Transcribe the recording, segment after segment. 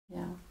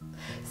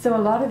So a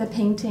lot of the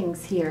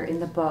paintings here in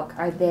the book,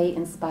 are they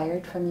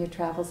inspired from your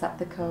travels up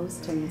the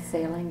coast and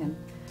sailing and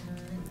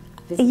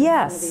visiting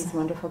some of these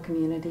wonderful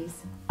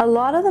communities? A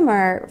lot of them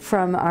are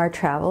from our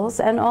travels,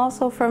 and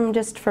also from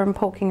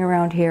poking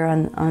around here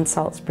on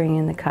Salt Spring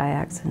in the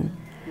kayaks and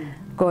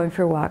going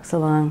for walks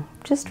along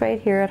just right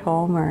here at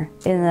home or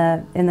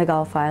in the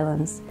Gulf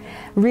Islands.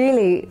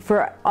 Really,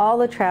 for all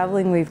the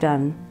traveling we've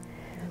done,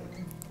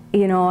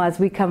 you know, as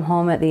we come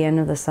home at the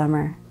end of the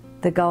summer,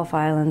 the Gulf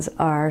Islands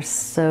are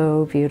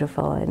so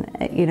beautiful, and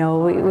you know,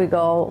 we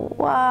go,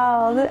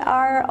 wow,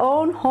 our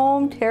own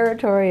home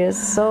territory is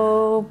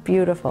so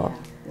beautiful.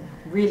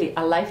 Really,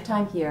 a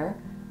lifetime here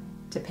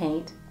to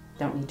paint,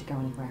 don't need to go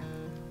anywhere.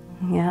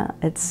 Yeah,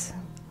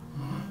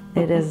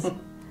 it is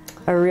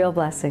a real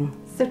blessing.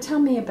 So tell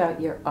me about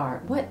your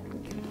art.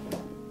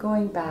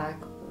 Going back,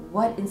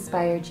 what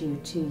inspired you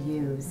to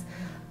use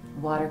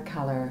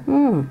watercolor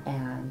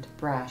and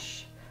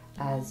brush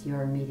as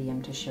your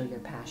medium to show your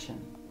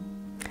passion?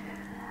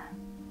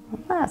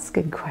 That's a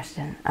good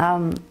question.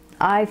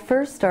 I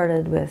first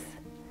started with,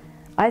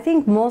 I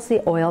think,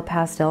 mostly oil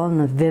pastel and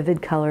the vivid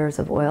colors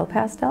of oil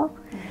pastel.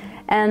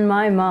 And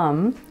my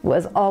mom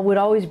would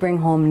always bring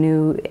home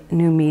new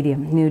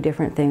medium, new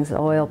different things,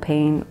 oil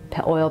paint,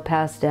 oil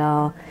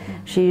pastel.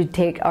 She'd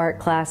take art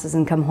classes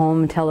and come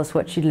home and tell us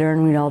what she'd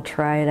learned. We'd all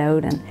try it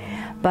out.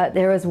 But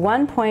there was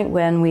one point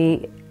when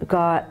we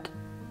got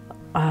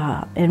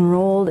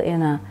enrolled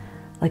in a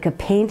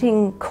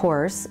painting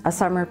course, a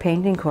summer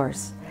painting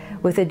course,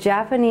 with a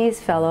Japanese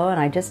fellow,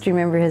 and I just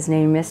remember his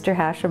name, Mr.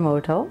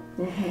 Hashimoto,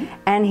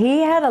 and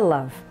he had a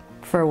love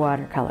for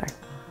watercolor.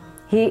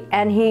 He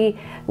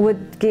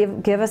would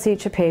give us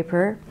each a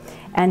paper,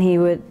 and he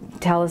would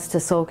tell us to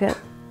soak it,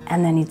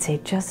 and then he'd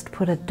say, just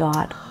put a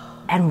dot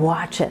and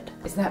watch it.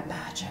 Isn't that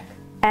magic?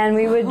 And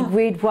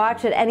we'd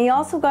watch it, and he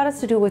also got us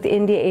to do it with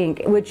India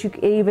ink, which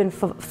even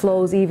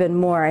flows even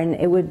more, and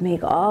it would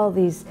make all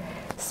these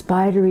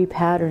spidery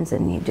patterns,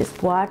 and you'd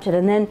just watch it,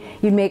 and then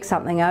you'd make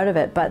something out of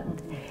it. But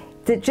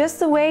just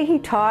the way he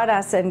taught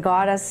us and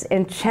got us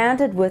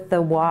enchanted with the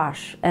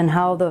wash and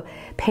how the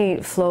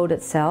paint flowed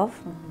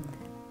itself,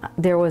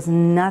 there was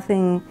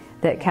nothing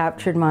that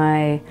captured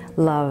my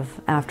love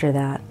after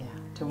that. Yeah,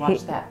 to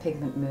watch that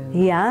pigment move.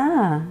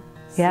 Yeah,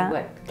 see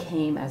what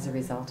came as a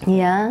result of it.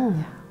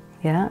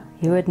 Yeah,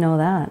 you would know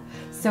that.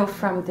 So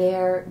from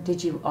there,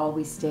 did you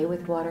always stay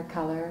with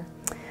watercolor?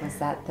 Was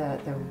that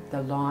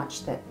the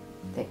launch that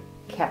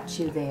kept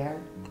you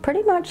there?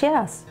 Pretty much,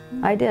 yes.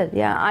 I did,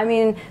 yeah. I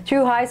mean,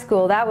 through high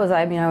school, I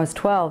was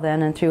 12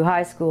 then, and through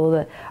high school,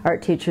 the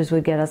art teachers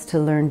would get us to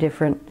learn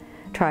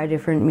try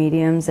different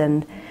mediums,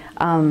 and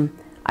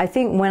I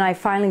think when I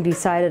finally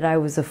decided I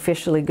was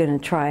officially going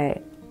to try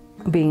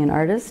being an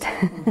artist,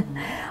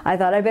 I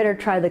thought I better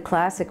try the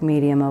classic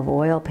medium of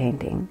oil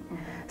painting.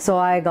 So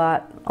I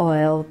got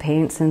oil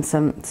paints and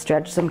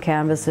stretched some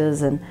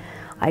canvases, and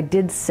I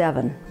did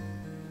 7.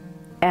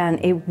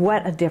 And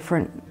what a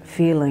different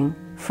feeling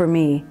for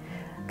me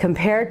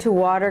compared to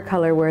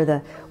watercolor, where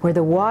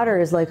the water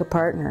is like a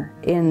partner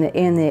in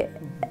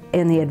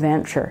the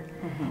adventure,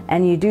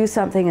 and you do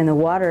something and the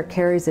water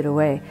carries it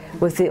away.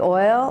 With the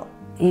oil,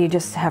 you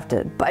just have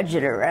to budge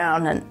it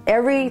around, and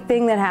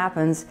everything that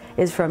happens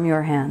is from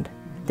your hand.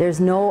 There's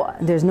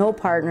no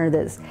partner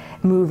that's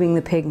moving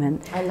the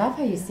pigment. I love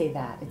how you say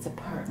that. It's a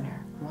partner.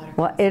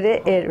 Well,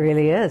 it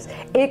really is.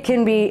 It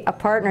can be a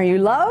partner you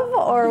love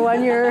or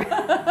one you're...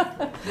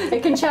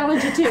 It can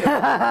challenge you too.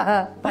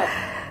 But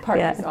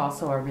partners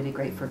also are really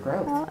great for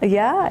growth.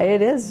 Yeah,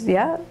 it is.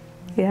 Yeah.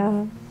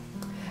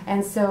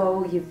 And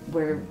so you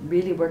were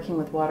really working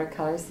with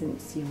watercolor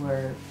since you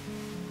were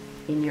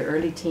in your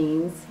early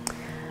teens.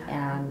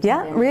 And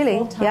really.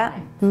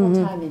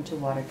 Full-time into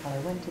watercolor.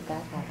 When did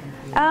that happen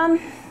for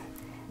you?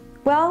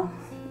 Well,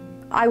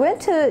 I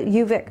went to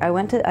UVic.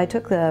 I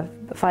took the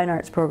fine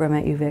arts program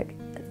at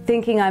UVic,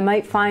 thinking I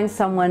might find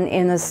someone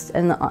in the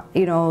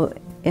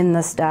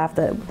staff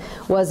that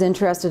was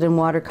interested in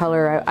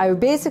watercolor. I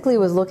basically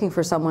was looking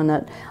for someone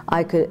that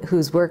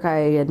whose work I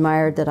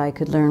admired, that I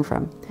could learn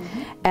from,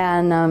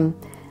 and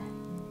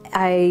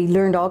I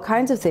learned all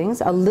kinds of things.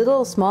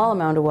 A small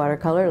amount of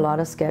watercolor, a lot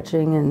of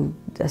sketching and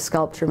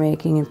sculpture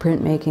making and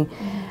print making.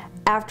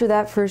 After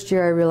that first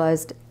year, I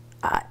realized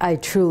I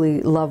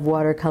truly love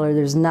watercolor.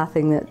 There's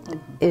nothing that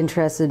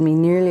interested me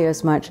nearly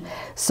as much.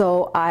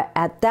 So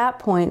at that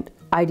point,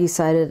 I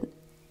decided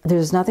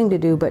there's nothing to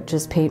do but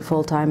just paint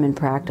full-time and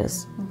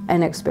practice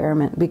and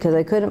experiment, because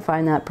I couldn't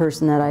find that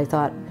person that I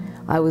thought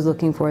I was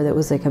looking for that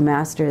was like a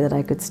master that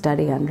I could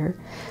study under.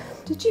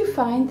 Did you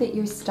find that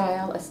your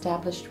style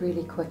established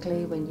really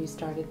quickly when you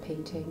started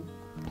painting?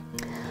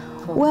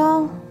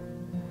 Well,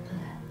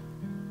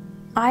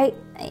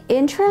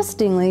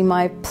 interestingly,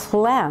 my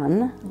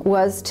plan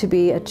was to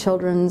be a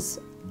children's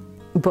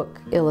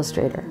book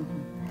illustrator.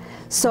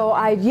 So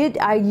I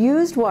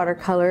used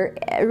watercolor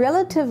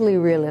relatively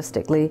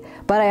realistically,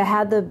 but I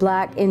had the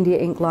black India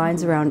ink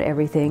lines around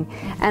everything.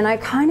 And I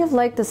kind of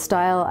like the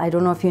style, I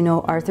don't know if you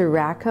know Arthur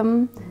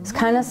Rackham's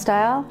kind of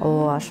style.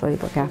 Oh, I'll show you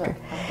the book after.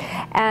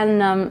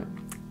 And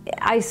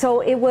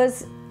so it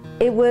was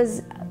it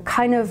was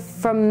kind of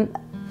from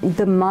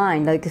the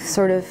mind, like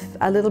sort of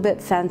a little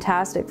bit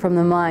fantastic from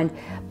the mind,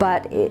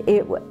 but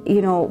it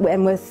you know,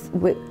 and with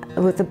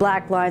the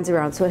black lines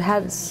around, so it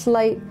had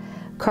slight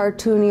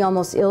cartoony,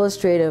 almost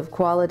illustrative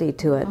quality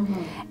to it.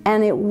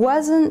 And it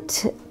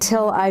wasn't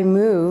till I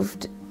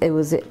moved.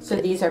 So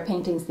these are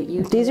paintings that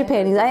you did? These are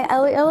paintings. I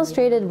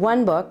illustrated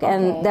one book,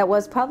 and that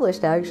was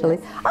published actually.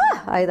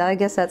 Yes. I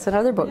guess that's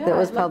another book that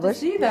was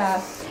published. I'd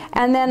love to see that.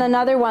 And then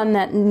another one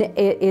that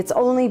it's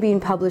only been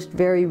published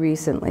very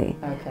recently.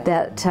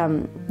 That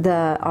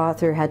the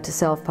author had to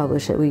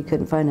self-publish it. We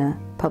couldn't find a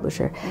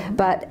publisher.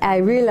 But I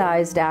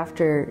realized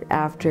after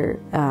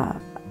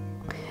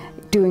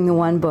doing the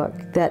one book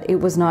that it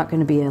was not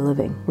going to be a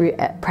living.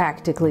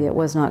 Practically, it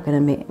was not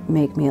going to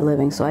make me a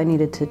living. So I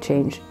needed to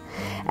change.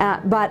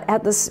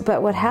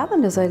 But what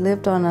happened is I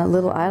lived on a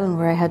little island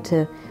where I had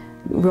to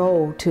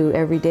row to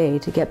every day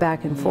to get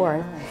back and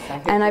forth,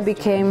 and I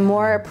became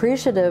more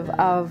appreciative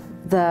of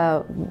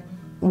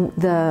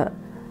the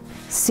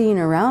scene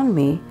around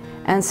me.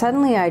 And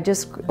suddenly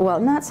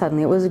not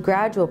suddenly, it was a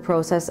gradual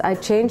process. I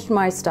changed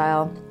my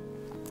style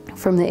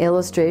from the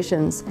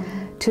illustrations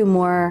to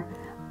more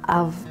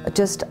of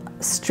just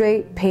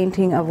straight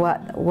painting of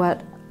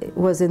what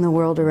was in the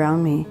world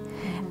around me.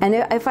 And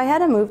if I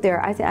hadn't moved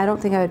there, I don't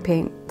think I would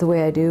paint the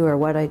way I do or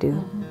what I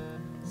do.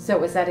 So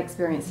was that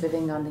experience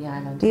living on the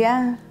island?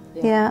 Yeah.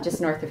 Just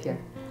north of here?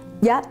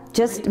 Yeah,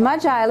 just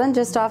Mudge Island,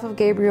 just off of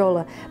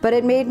Gabriola. But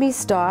it made me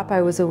stop.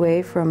 I was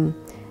away from,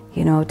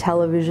 you know,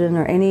 television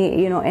or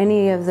any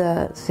of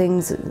the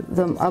things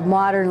of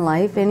modern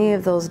life, any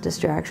of those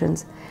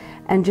distractions,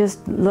 and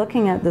just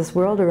looking at this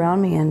world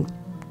around me and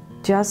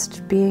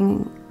just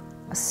being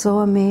so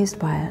amazed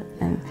by it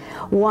and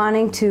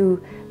wanting to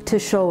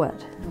show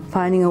it.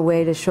 Finding a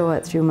way to show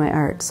it through my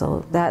art.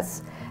 So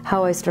that's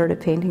how I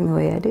started painting the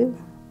way I do.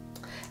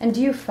 And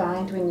do you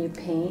find when you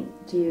paint,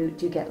 do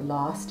you get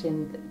lost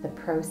in the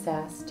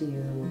process? Do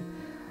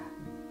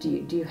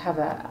you have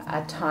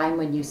a time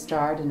when you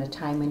start and a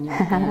time when you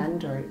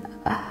end? Or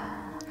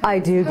I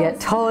do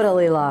get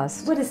totally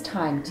lost. What is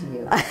time to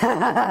you?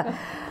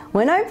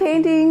 When I'm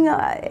painting,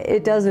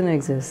 it doesn't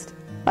exist.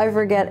 I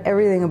forget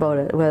everything about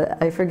it.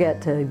 I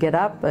forget to get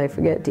up. I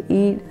forget to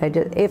eat.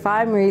 If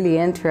I'm really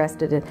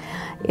interested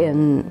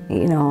in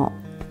you know,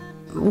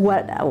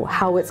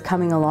 how it's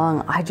coming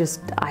along,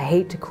 I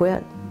hate to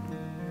quit.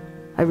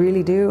 I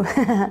really do.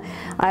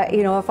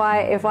 You know, if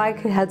I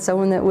had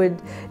someone that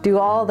would do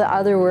all the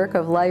other work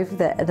of life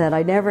that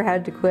I never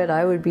had to quit,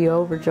 I would be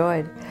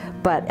overjoyed.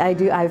 But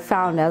I've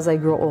found as I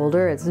grow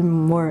older, it's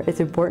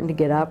important to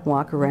get up,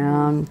 walk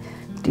around,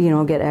 you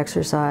know, get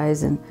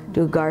exercise and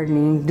do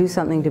gardening, do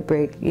something to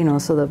break, you know,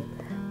 so the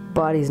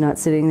body's not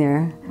sitting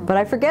there. But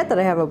I forget that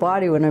I have a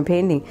body when I'm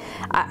painting.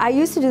 I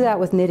used to do that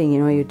with knitting, you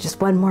know, you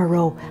just one more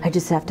row, I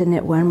just have to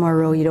knit one more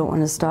row, you don't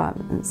want to stop.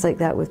 It's like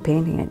that with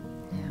painting.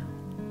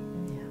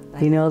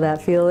 You know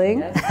that feeling?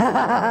 Yes, it's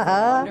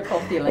a wonderful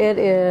feeling. It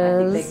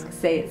is. I think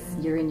they say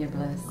you're in your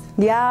bliss.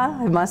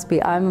 Yeah, it must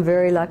be. I'm a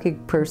very lucky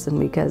person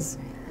because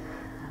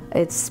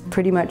it's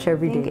pretty much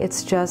every day.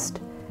 It's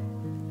just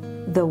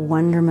the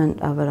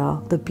wonderment of it all,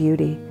 the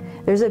beauty.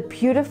 There's a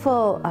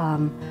beautiful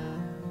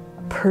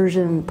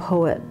Persian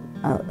poet,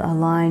 a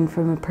line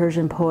from a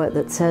Persian poet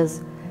that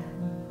says,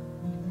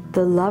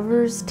 "The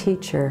lover's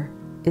teacher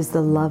is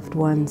the loved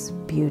one's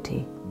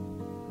beauty."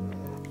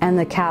 And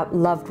the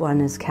loved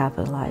one is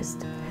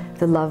capitalized,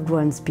 the loved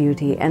one's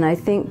beauty. And I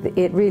think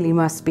it really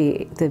must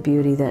be the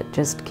beauty that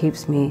just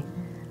keeps me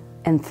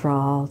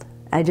enthralled.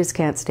 I just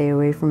can't stay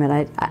away from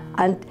it.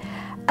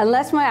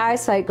 Unless my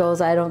eyesight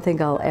goes, I don't think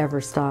I'll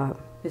ever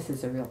stop. This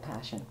is a real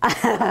passion.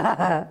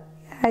 I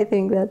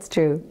think that's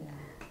true.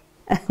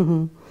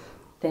 Yeah.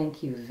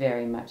 Thank you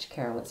very much,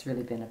 Carol. It's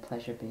really been a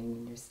pleasure being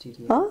in your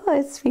studio. Oh,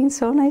 it's been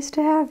so nice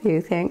to have you.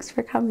 Thanks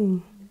for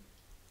coming.